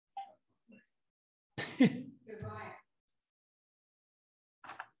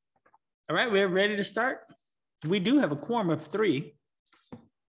All right, we're ready to start. We do have a quorum of 3.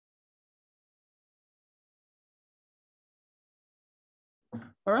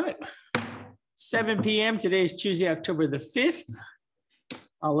 All right, 7 p.m. Today is Tuesday, October the 5th.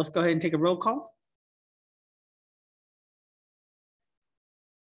 Let's go ahead and take a roll call.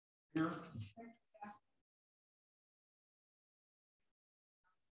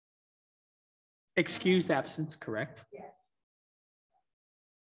 Excused absence, correct? Yes.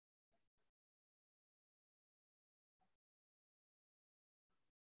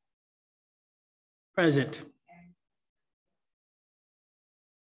 Present.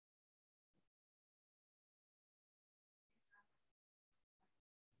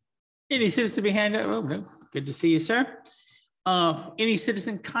 Any citizen to be handed? Oh, no. Good to see you, sir. Any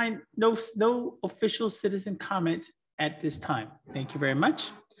citizen no official citizen comment at this time. Thank you very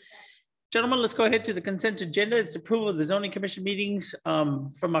much. Gentlemen, let's go ahead to the consent agenda. It's approval of the zoning commission meetings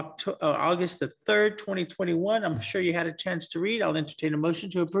from August the 3rd, 2021. I'm sure you had a chance to read. I'll entertain a motion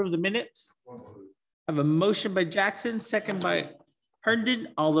to approve the minutes. I have a motion by Jackson, second by Herndon.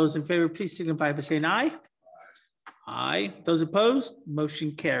 All those in favor, please signify by saying aye. Aye. Those opposed,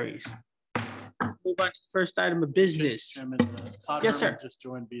 motion carries. Let's move on to the first item of business. Chairman, Todd yes, Herman sir. Just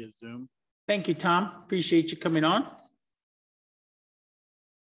joined via Zoom. Thank you, Tom. Appreciate you coming on.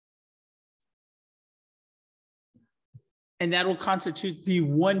 And that will constitute the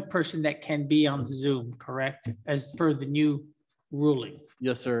one person that can be on Zoom, correct? As per the new ruling.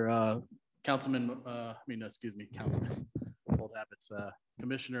 Yes, sir. Councilman, Councilman, old habits.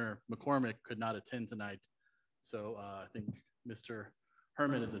 Commissioner McCormick could not attend tonight. So I think Mr.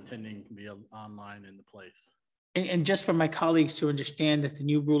 Herman is attending via online in the place. And just for my colleagues to understand that the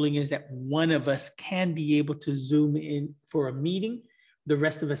new ruling is that one of us can be able to Zoom in for a meeting. The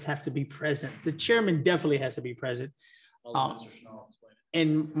rest of us have to be present. The chairman definitely has to be present. Mr. Schnall explain it.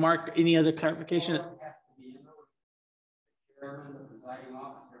 And Mark, any other clarification? The chairman, the presiding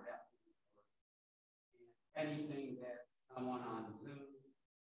officer has to be. Anything that someone on Zoom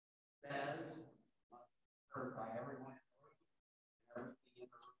says must be heard by everyone.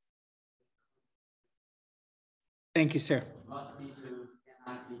 Thank you, sir. Must be Zoom,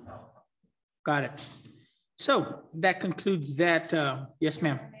 cannot be telephone. Got it. So that concludes that. Yes,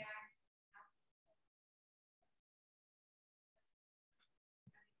 ma'am.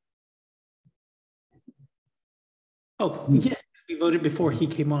 Oh, yes, we voted before he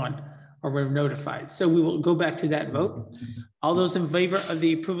came on, or were notified. So we will go back to that vote. All those in favor of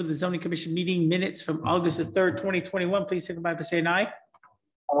the approval of the zoning commission meeting minutes from August the 3rd, 2021, please signify by saying aye.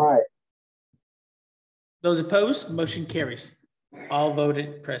 Aye. Those opposed, motion carries. All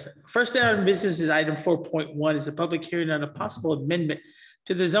voted present. First item of business is item 4.1 is a public hearing on a possible amendment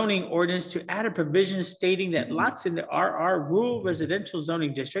to the zoning ordinance to add a provision stating that lots in the RR rural residential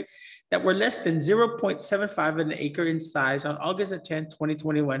zoning district that were less than 0.75 of an acre in size on August 10,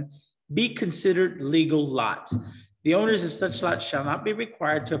 2021, be considered legal lots. The owners of such lots shall not be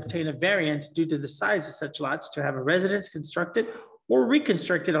required to obtain a variance due to the size of such lots to have a residence constructed or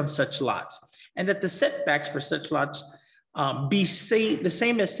reconstructed on such lots, and that the setbacks for such lots be the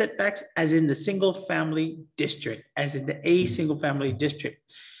same as setbacks as in the single family district, as in the A single family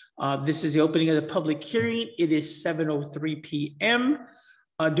district. This is the opening of the public hearing. It is 7:03 p.m.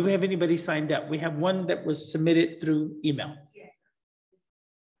 Do we have anybody signed up? We have one that was submitted through email. Yes.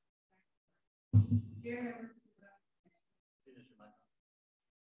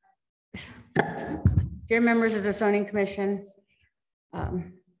 Dear members of the Zoning Commission,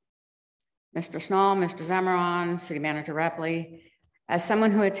 Mr. Schnall, Mr. Zamaron, City Manager Rapley, as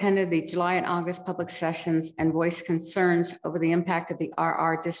someone who attended the July and August public sessions and voiced concerns over the impact of the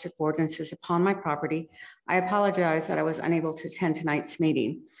RR district ordinances upon my property, I apologize that I was unable to attend tonight's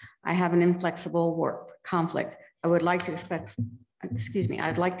meeting. I have an inflexible work conflict. I'd like to express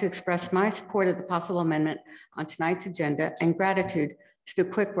my support of the possible amendment on tonight's agenda and gratitude to the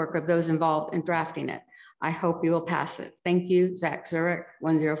quick work of those involved in drafting it. I hope you will pass it. Thank you, Zach Zurich,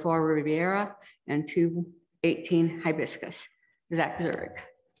 104 Riviera and 218 Hibiscus. Zach Zurich.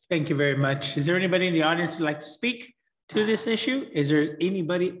 Thank you very much. Is there anybody in the audience who'd like to speak to this issue? Is there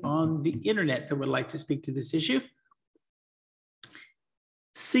anybody on the internet that would like to speak to this issue?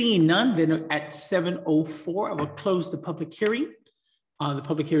 Seeing none, then at 7:04, I will close the public hearing. The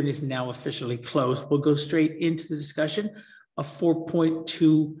public hearing is now officially closed. We'll go straight into the discussion of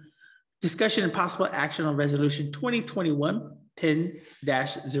 4.2, discussion and possible action on resolution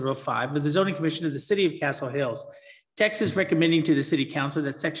 2021-10-05 of the Zoning Commission of the City of Castle Hills, Texas, recommending to the City Council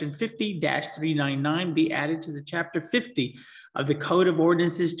that section 50-399 be added to the chapter 50 of the Code of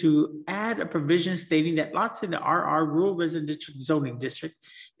Ordinances to add add a provision stating that lots in the RR Rural Residential Zoning District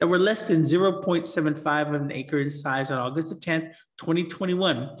that were less than 0.75 of an acre in size on August the 10th,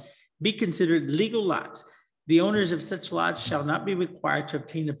 2021, be considered legal lots. The owners of such lots shall not be required to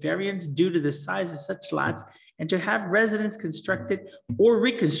obtain a variance due to the size of such lots and to have residents constructed or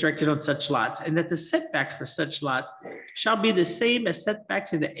reconstructed on such lots, and that the setbacks for such lots shall be the same as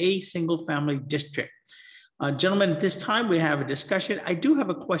setbacks in the A single family district. Gentlemen, at this time, we have a discussion. I do have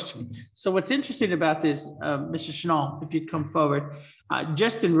a question. So what's interesting about this, Mr. Schnall, if you'd come forward,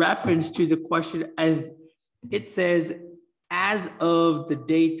 just in reference to the question, as it says, as of the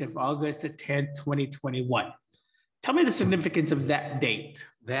date of August the 10th, 2021. Tell me the significance of that date.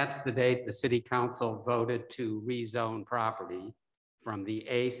 That's the date the city council voted to rezone property from the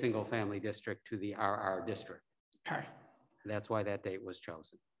A single family district to the RR district. Okay. That's why that date was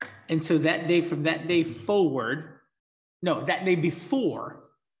chosen. And so that day, from that day forward, no, that day before,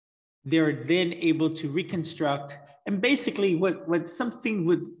 they're then able to reconstruct. And basically what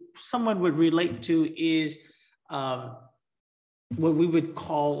someone would relate to is what we would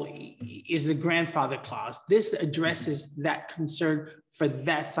call is the grandfather clause. This addresses that concern for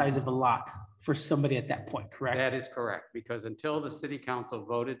that size of a lot for somebody at that point, correct? That is correct, because until the city council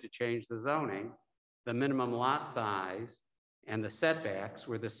voted to change the zoning, the minimum lot size and the setbacks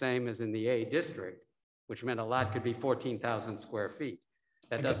were the same as in the A district, which meant a lot could be 14,000 square feet.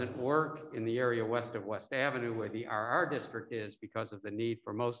 That doesn't work in the area west of West Avenue where the RR district is, because of the need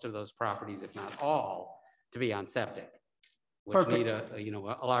for most of those properties, if not all, to be on septic, which need a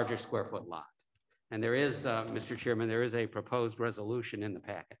larger square foot lot. And there is, Mr. Chairman, there is a proposed resolution in the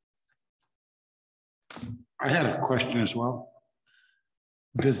packet. I had a question as well.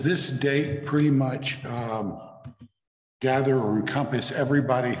 Does this date pretty much gather or encompass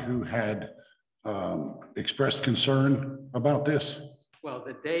everybody who had expressed concern about this? Well,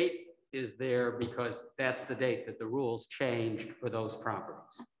 the date is there because that's the date that the rules changed for those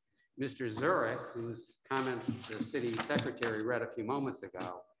properties. Mr. Zurich, whose comments the city secretary read a few moments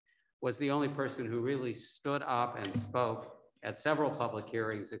ago, was the only person who really stood up and spoke at several public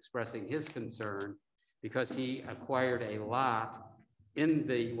hearings expressing his concern because he acquired a lot in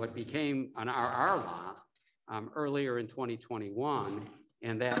what became an RR lot earlier in 2021,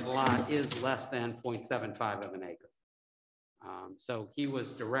 and that lot is less than 0.75 of an acre. So he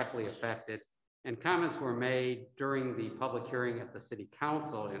was directly affected, and comments were made during the public hearing at the city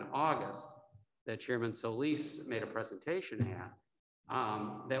council in August that Chairman Solis made a presentation at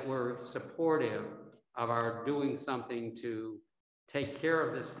that were supportive of our doing something to take care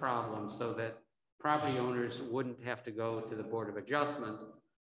of this problem so that property owners wouldn't have to go to the Board of Adjustment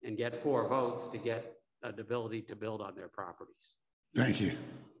and get 4 votes to get the ability to build on their properties. Thank you.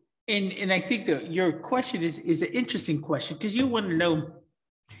 And I think that your question is an interesting question, because you want to know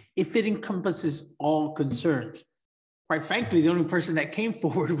if it encompasses all concerns. Quite frankly, the only person that came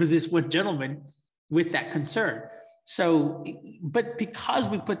forward was this one gentleman with that concern. So, but because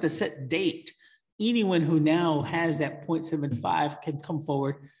we put the set date, anyone who now has that 0.75 can come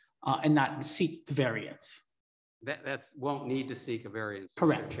forward and not seek the variance. That's won't need to seek a variance,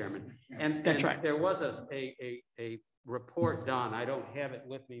 correct, Mr. Chairman. And that's right. There was a report done. I don't have it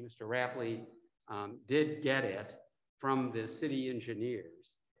with me. Mr. Rapley did get it from the city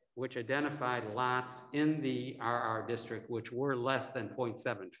engineers, which identified lots in the RR district which were less than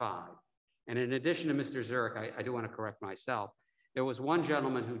 0.75. And in addition to Mr. Zurich, I do want to correct myself. There was one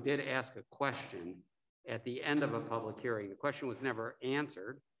gentleman who did ask a question at the end of a public hearing. The question was never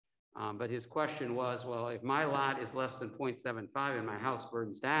answered, but his question was, well, if my lot is less than 0.75 and my house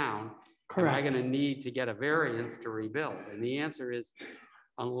burns down, correct, am I going to need to get a variance to rebuild? And the answer is,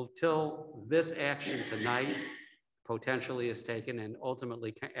 until this action tonight potentially is taken and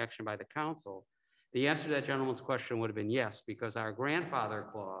ultimately action by the council, the answer to that gentleman's question would have been yes, because our grandfather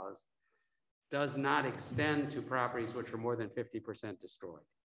clause does not extend to properties which are more than 50% destroyed.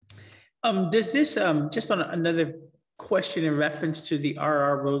 Does this, just on another question in reference to the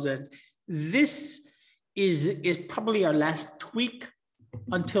RR rules, and this is probably our last tweak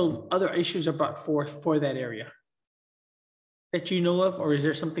until other issues are brought forth for that area that you know of, or is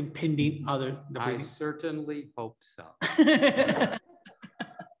there something pending other than I certainly hope so.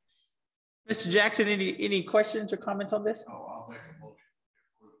 Mr. Jackson, any questions or comments on this? Oh, I'll make a motion.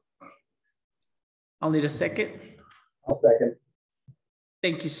 I'll need a second. I'll second.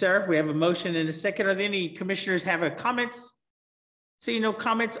 Thank you, sir. We have a motion and a second. Are there any commissioners have a comments? Seeing no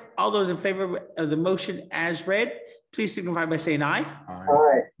comments, all those in favor of the motion as read, please signify by saying aye.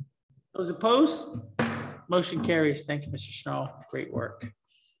 Aye. Those opposed? Motion carries. Thank you, Mr. Schnall. Great work.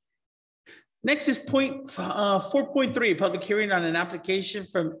 Next is 4.3, public hearing on an application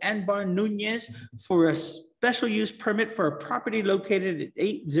from Anbar Nunez for a special use permit for a property located at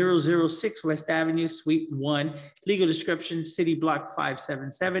 8006 West Avenue, Suite 1, legal description, City Block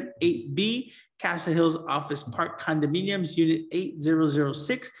 577, 8B, Castle Hills Office Park Condominiums, Unit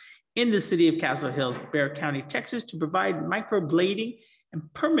 8006, in the city of Castle Hills, Bexar County, Texas, to provide microblading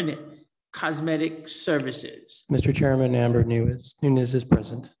and permanent cosmetic services. Mr. Chairman, Amber Nunez is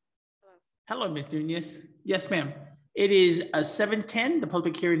present. Hello, Ms. Nunez. Yes, ma'am. It is 7:10. The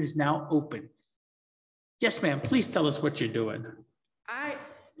public hearing is now open. Yes, ma'am. Please tell us what you're doing. I'm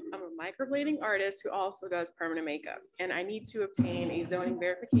a microblading artist who also does permanent makeup, and I need to obtain a zoning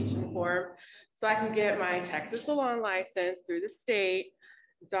verification form so I can get my Texas salon license through the state.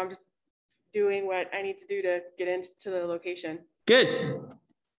 So I'm just doing what I need to do to get into the location. Good.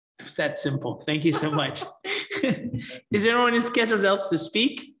 It's that simple. Thank you so much. Is there anyone scheduled else to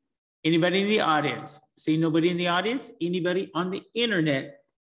speak? Anybody in the audience? See nobody in the audience? Anybody on the internet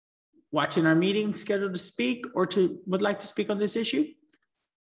watching our meeting scheduled to speak or would like to speak on this issue?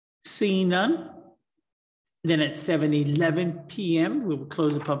 Seeing none, then at 7:11 p.m., we will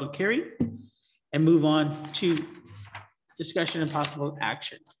close the public hearing and move on to discussion and possible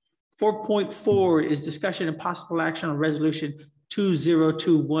action. 4.4 is discussion and possible action on resolution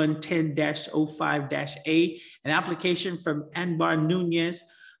 2021-10-05-A, an application from Anbar Nunez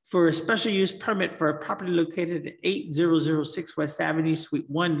for a special use permit for a property located at 8006 West Avenue, Suite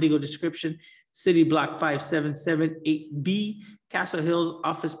 1, legal description, City Block 577, 8B, Castle Hills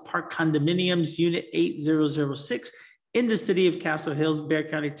Office Park Condominiums, Unit 8006, in the city of Castle Hills,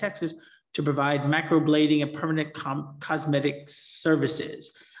 Bexar County, Texas, to provide microblading and permanent cosmetic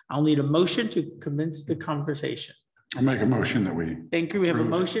services. I'll need a motion to commence the conversation. I'll make a motion that we. Thank you. We have a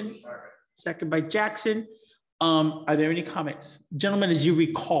motion, second by Jackson. Are there any comments? Gentlemen, as you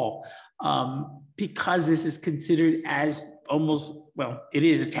recall, because this is considered as almost, well, it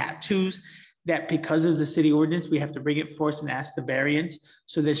is a tattoos, that because of the city ordinance, we have to bring it forth and ask the variance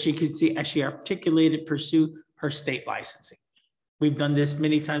so that she can see, as she articulated, pursue her state licensing. We've done this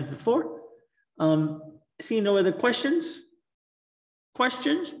many times before. Seeing no other questions?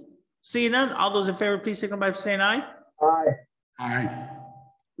 Questions? Seeing none, all those in favor, please signify by saying aye. Aye. Aye.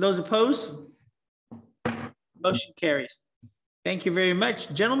 Those opposed? Motion carries. Thank you very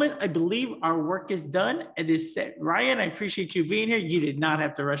much. Gentlemen, I believe our work is done. It is set. Ryan, I appreciate you being here. You did not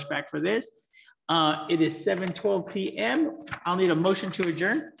have to rush back for this. It is 7:12 p.m. I'll need a motion to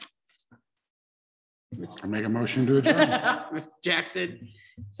adjourn. I'll make a motion to adjourn. Mr. Jackson,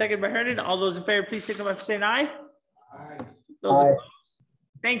 second by Hernan. All those in favor, please signify by saying aye. Aye. Those opposed?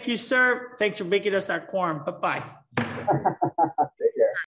 Thank you, sir. Thanks for making us our quorum. Bye-bye.